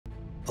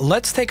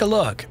let's take a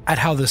look at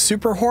how the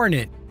Super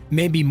Hornet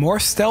may be more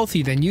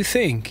stealthy than you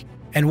think,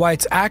 and why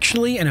it's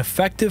actually an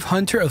effective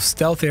hunter of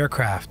stealth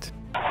aircraft.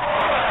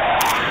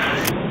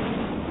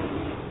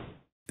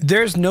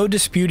 There's no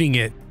disputing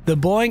it, the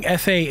Boeing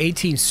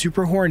F-18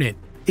 Super Hornet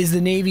is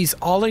the Navy's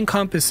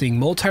all-encompassing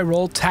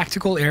multi-role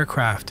tactical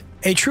aircraft,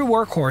 a true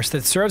workhorse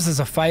that serves as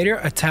a fighter,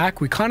 attack,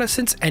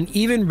 reconnaissance, and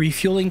even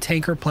refueling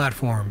tanker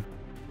platform.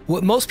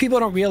 What most people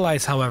don't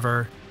realize,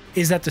 however,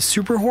 is that the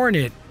Super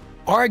Hornet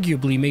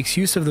arguably makes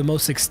use of the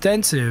most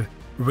extensive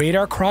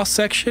radar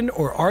cross-section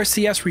or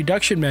RCS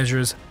reduction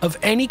measures of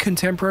any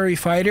contemporary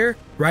fighter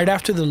right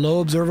after the low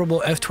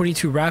observable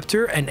F-22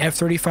 Raptor and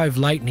F-35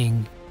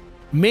 Lightning,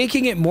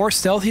 making it more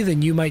stealthy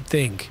than you might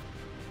think.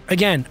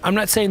 Again, I'm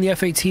not saying the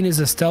F-18 is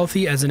as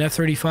stealthy as an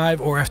F-35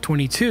 or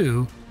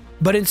F-22,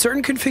 but in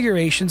certain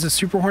configurations, the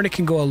Super Hornet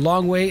can go a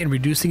long way in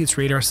reducing its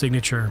radar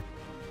signature.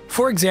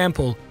 For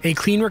example, a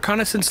clean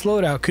reconnaissance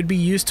loadout could be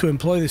used to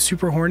employ the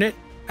Super Hornet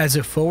as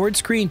a forward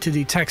screen to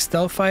detect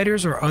stealth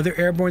fighters or other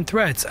airborne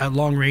threats at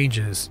long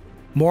ranges.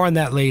 More on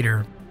that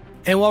later.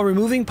 And while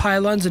removing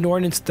pylons and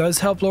ordnance does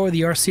help lower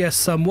the RCS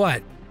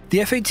somewhat,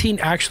 the F-18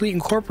 actually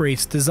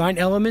incorporates design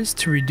elements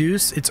to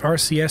reduce its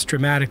RCS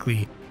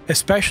dramatically,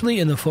 especially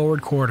in the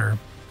forward quarter.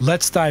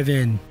 Let's dive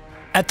in.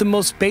 At the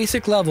most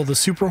basic level, the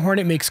Super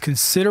Hornet makes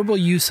considerable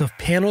use of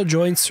panel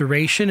joint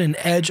serration and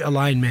edge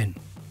alignment.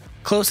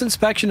 Close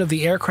inspection of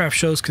the aircraft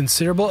shows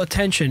considerable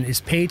attention is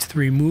paid to the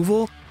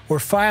removal or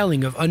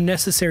filing of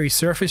unnecessary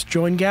surface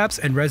join gaps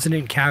and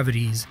resonant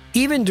cavities,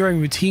 even during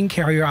routine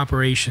carrier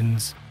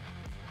operations.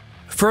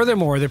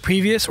 Furthermore, the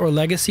previous or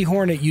legacy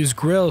Hornet used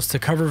grills to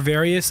cover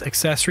various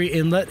accessory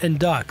inlet and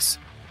ducts,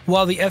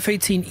 while the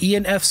F-18 E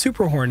and F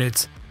Super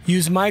Hornets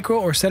use micro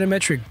or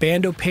centimetric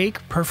band opaque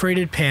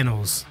perforated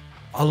panels.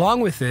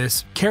 Along with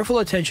this, careful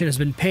attention has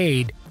been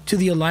paid to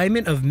the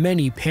alignment of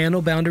many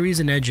panel boundaries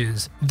and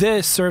edges.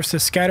 This serves to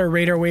scatter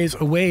radar waves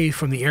away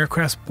from the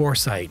aircraft's bore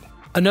sight.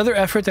 Another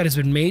effort that has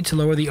been made to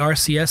lower the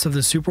RCS of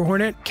the Super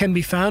Hornet can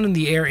be found in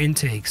the air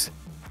intakes.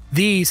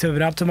 These have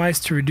been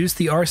optimized to reduce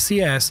the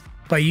RCS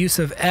by use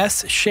of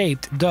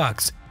S-shaped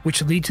ducts,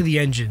 which lead to the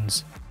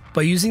engines.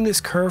 By using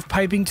this curved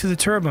piping to the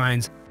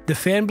turbines, the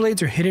fan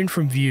blades are hidden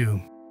from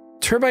view.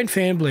 Turbine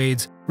fan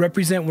blades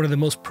represent one of the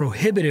most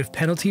prohibitive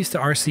penalties to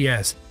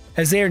RCS,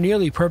 as they are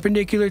nearly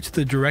perpendicular to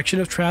the direction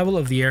of travel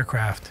of the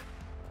aircraft.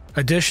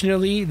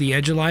 Additionally, the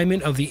edge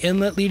alignment of the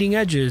inlet leading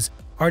edges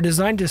are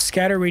designed to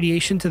scatter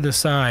radiation to the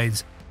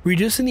sides,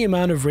 reducing the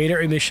amount of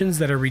radar emissions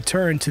that are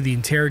returned to the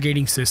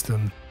interrogating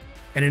system.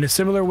 And in a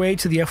similar way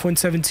to the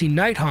F-117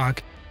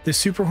 Nighthawk, the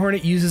Super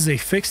Hornet uses a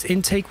fixed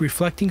intake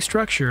reflecting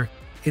structure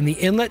in the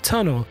inlet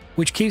tunnel,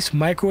 which keeps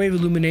microwave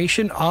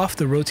illumination off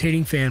the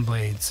rotating fan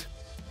blades.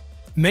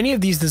 Many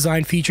of these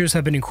design features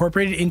have been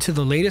incorporated into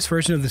the latest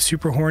version of the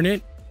Super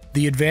Hornet,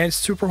 the Advanced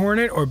Super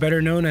Hornet, or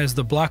better known as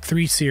the Block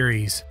III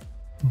series.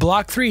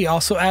 Block III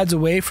also adds a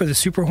way for the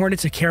Super Hornet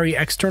to carry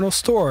external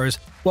stores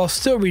while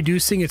still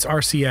reducing its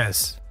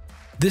RCS.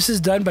 This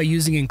is done by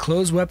using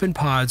enclosed weapon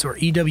pods, or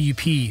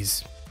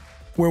EWPs,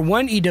 where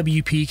one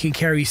EWP can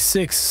carry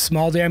 6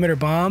 small diameter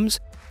bombs,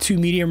 2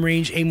 medium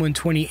range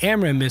AIM-120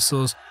 AMRAAM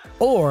missiles,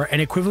 or an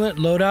equivalent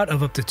loadout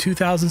of up to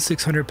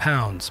 2,600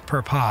 pounds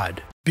per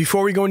pod.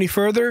 Before we go any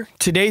further,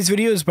 today's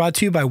video is brought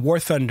to you by War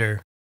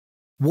Thunder.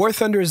 War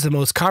Thunder is the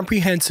most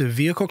comprehensive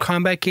vehicle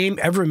combat game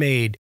ever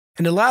made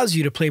and allows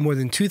you to play more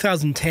than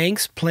 2,000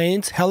 tanks,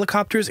 planes,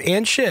 helicopters,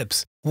 and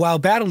ships while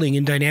battling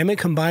in dynamic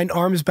combined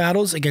arms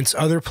battles against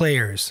other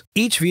players.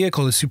 Each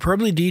vehicle is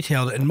superbly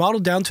detailed and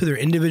modeled down to their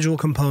individual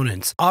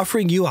components,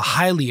 offering you a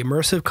highly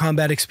immersive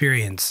combat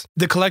experience.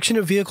 The collection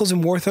of vehicles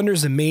in War Thunder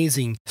is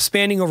amazing,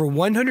 spanning over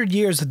 100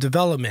 years of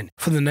development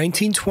from the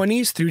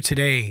 1920s through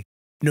today.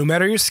 No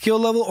matter your skill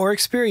level or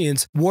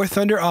experience, War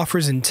Thunder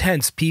offers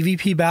intense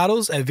PvP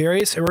battles at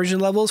various immersion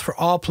levels for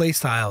all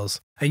playstyles.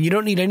 And you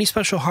don't need any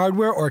special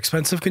hardware or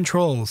expensive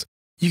controls.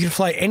 You can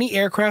fly any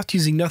aircraft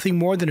using nothing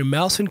more than a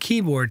mouse and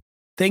keyboard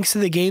thanks to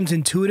the game's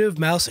intuitive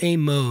mouse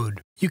aim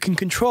mode. You can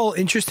control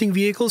interesting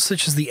vehicles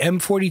such as the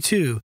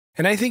M42,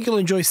 and I think you'll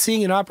enjoy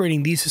seeing and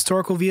operating these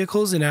historical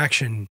vehicles in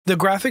action. The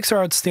graphics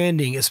are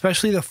outstanding,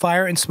 especially the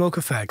fire and smoke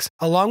effects,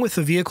 along with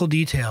the vehicle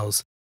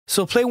details.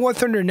 So play War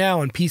Thunder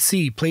now on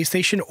PC,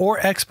 PlayStation, or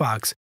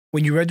Xbox.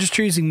 When you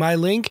register using my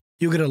link,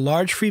 you'll get a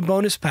large free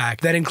bonus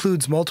pack that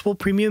includes multiple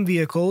premium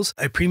vehicles,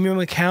 a premium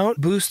account,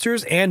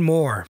 boosters, and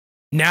more.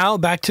 Now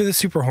back to the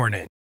Super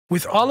Hornet.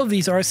 With all of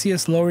these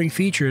RCS lowering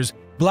features,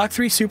 Block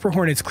III Super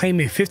Hornets claim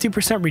a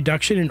 50%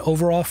 reduction in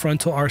overall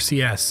frontal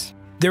RCS.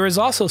 There is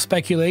also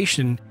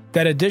speculation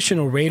that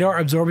additional radar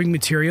absorbing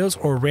materials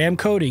or RAM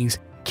coatings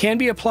can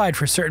be applied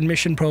for certain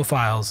mission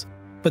profiles,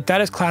 but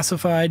that is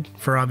classified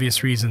for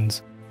obvious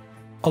reasons.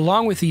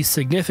 Along with these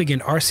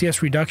significant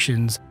RCS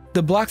reductions,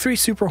 the Block III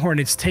Super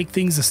Hornets take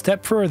things a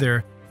step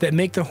further that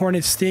make the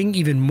Hornet's sting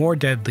even more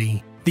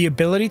deadly. The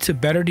ability to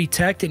better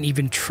detect and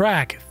even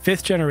track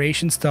 5th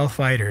generation stealth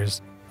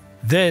fighters.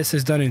 This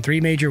is done in 3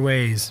 major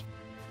ways.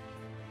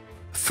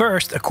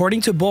 First,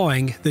 according to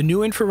Boeing, the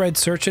new infrared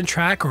search and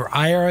track or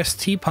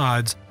IRST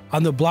pods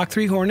on the Block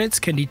III Hornets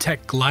can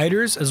detect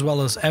gliders as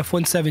well as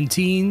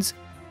F-117s,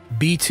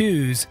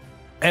 B-2s,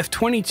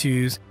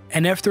 F-22s,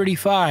 and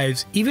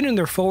F-35s even in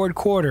their forward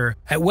quarter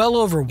at well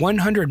over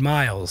 100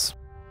 miles.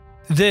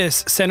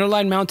 This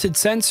centerline mounted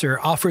sensor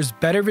offers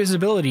better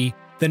visibility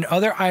than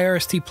other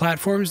IRST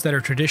platforms that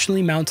are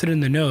traditionally mounted in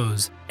the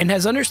nose, and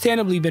has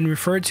understandably been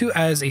referred to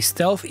as a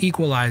stealth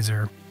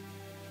equalizer.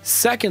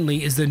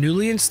 Secondly is the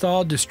newly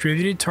installed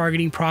Distributed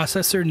Targeting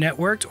Processor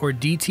Networked or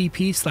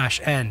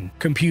DTP/N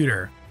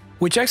computer,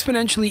 which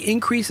exponentially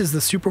increases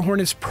the Super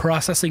Hornet's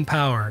processing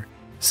power.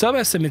 Some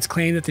estimates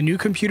claim that the new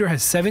computer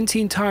has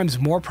 17 times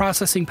more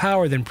processing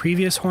power than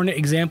previous Hornet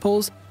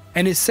examples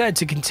and is said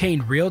to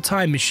contain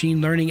real-time machine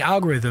learning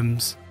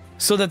algorithms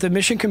so that the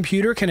mission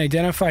computer can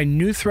identify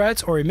new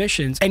threats or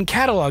emissions and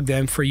catalog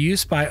them for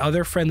use by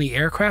other friendly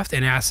aircraft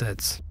and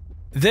assets.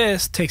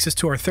 This takes us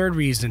to our third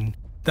reason: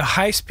 the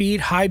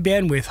high-speed,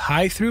 high-bandwidth,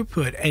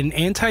 high-throughput, and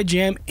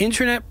anti-jam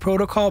Internet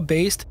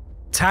Protocol-based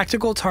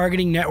Tactical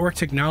Targeting Network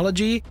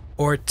Technology,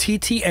 or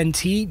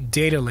TTNT,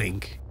 data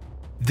link.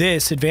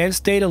 This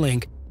advanced data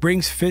link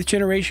brings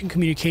 5th-generation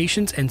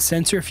communications and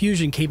sensor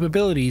fusion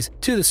capabilities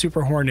to the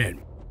Super Hornet.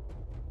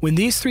 When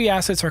these three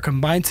assets are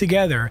combined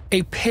together,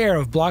 a pair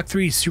of Block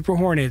III Super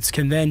Hornets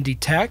can then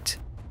detect,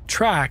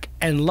 track,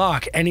 and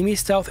lock enemy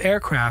stealth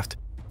aircraft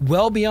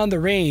well beyond the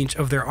range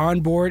of their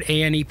onboard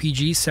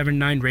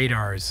AN/APG-79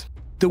 radars.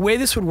 The way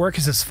this would work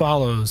is as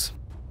follows.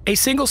 A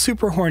single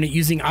Super Hornet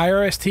using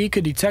IRST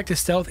could detect a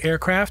stealth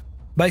aircraft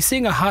by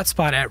seeing a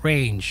hotspot at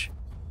range,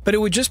 but it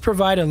would just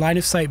provide a line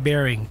of sight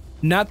bearing,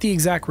 not the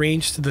exact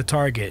range to the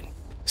target.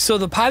 So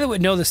the pilot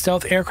would know the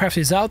stealth aircraft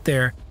is out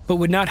there, but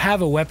would not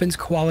have a weapons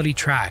quality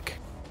track.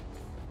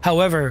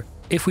 However,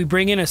 if we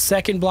bring in a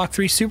second Block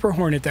III Super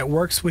Hornet that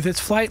works with its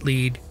flight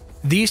lead,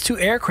 these two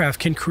aircraft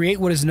can create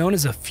what is known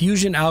as a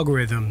fusion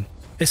algorithm,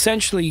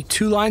 essentially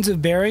two lines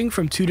of bearing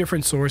from two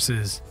different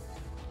sources.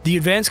 The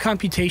advanced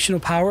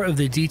computational power of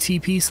the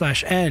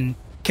DTP/N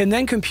can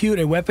then compute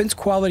a weapons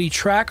quality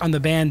track on the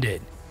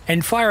Bandit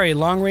and fire a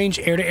long-range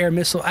air-to-air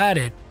missile at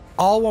it,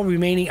 all while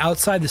remaining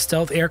outside the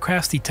stealth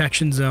aircraft's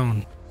detection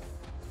zone.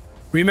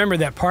 Remember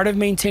that part of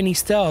maintaining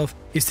stealth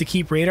is to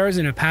keep radars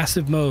in a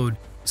passive mode,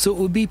 so it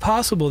would be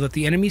possible that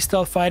the enemy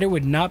stealth fighter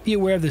would not be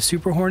aware of the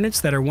Super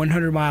Hornets that are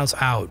 100 miles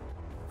out.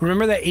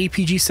 Remember that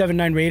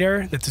APG-79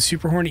 radar that the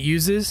Super Hornet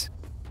uses?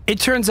 It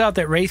turns out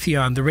that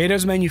Raytheon, the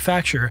radar's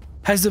manufacturer,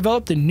 has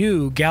developed a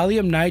new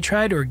Gallium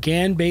Nitride or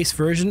GaN-based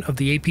version of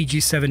the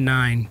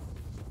APG-79.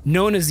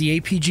 Known as the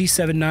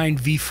APG-79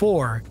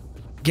 V4,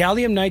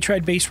 Gallium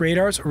Nitride-based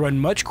radars run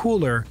much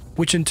cooler,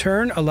 which in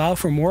turn allow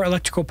for more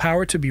electrical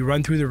power to be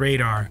run through the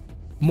radar.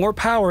 More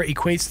power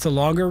equates to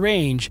longer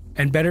range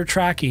and better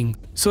tracking,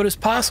 so it is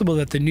possible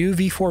that the new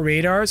V4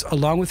 radars,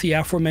 along with the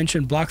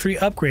aforementioned Block III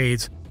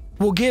upgrades,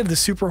 will give the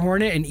Super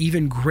Hornet an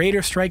even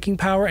greater striking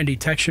power and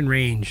detection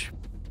range.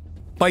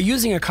 By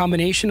using a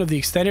combination of the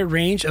extended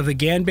range of the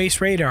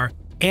GaN-based radar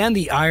and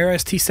the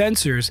IRST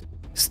sensors,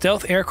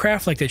 stealth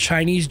aircraft like the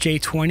Chinese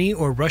J-20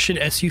 or Russian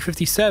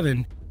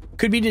Su-57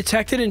 could be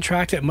detected and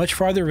tracked at much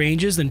farther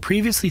ranges than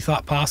previously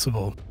thought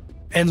possible.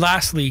 And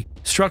lastly,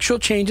 structural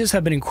changes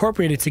have been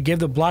incorporated to give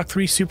the Block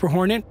III Super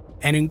Hornet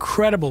an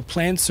incredible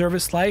planned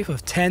service life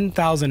of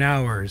 10,000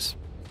 hours.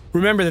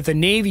 Remember that the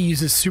Navy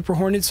uses Super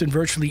Hornets in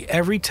virtually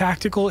every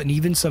tactical and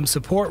even some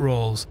support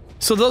roles,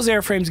 so those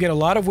airframes get a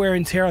lot of wear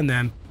and tear on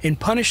them in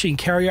punishing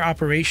carrier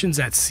operations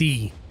at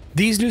sea.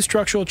 These new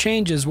structural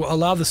changes will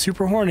allow the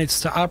Super Hornets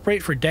to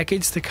operate for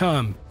decades to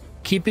come,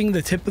 keeping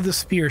the tip of the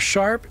spear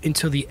sharp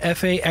until the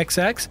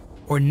FA-XX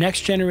or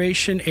Next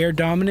Generation Air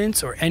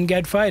Dominance or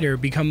NGAD fighter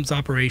becomes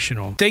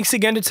operational. Thanks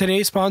again to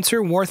today's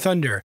sponsor, War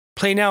Thunder.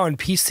 Play now on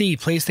PC,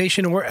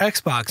 PlayStation, or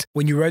Xbox.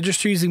 When you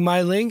register using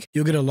my link,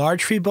 you'll get a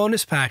large free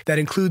bonus pack that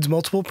includes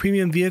multiple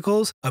premium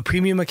vehicles, a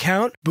premium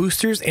account,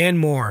 boosters, and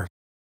more.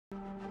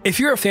 If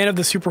you're a fan of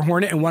the Super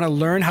Hornet and want to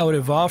learn how it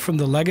evolved from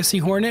the Legacy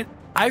Hornet,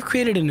 I've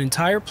created an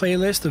entire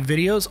playlist of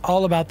videos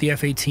all about the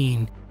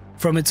F-18,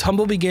 from its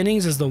humble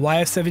beginnings as the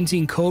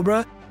YF-17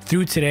 Cobra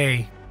through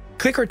today.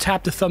 Click or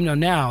tap the thumbnail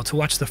now to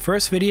watch the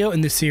first video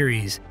in the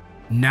series.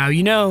 Now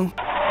you know.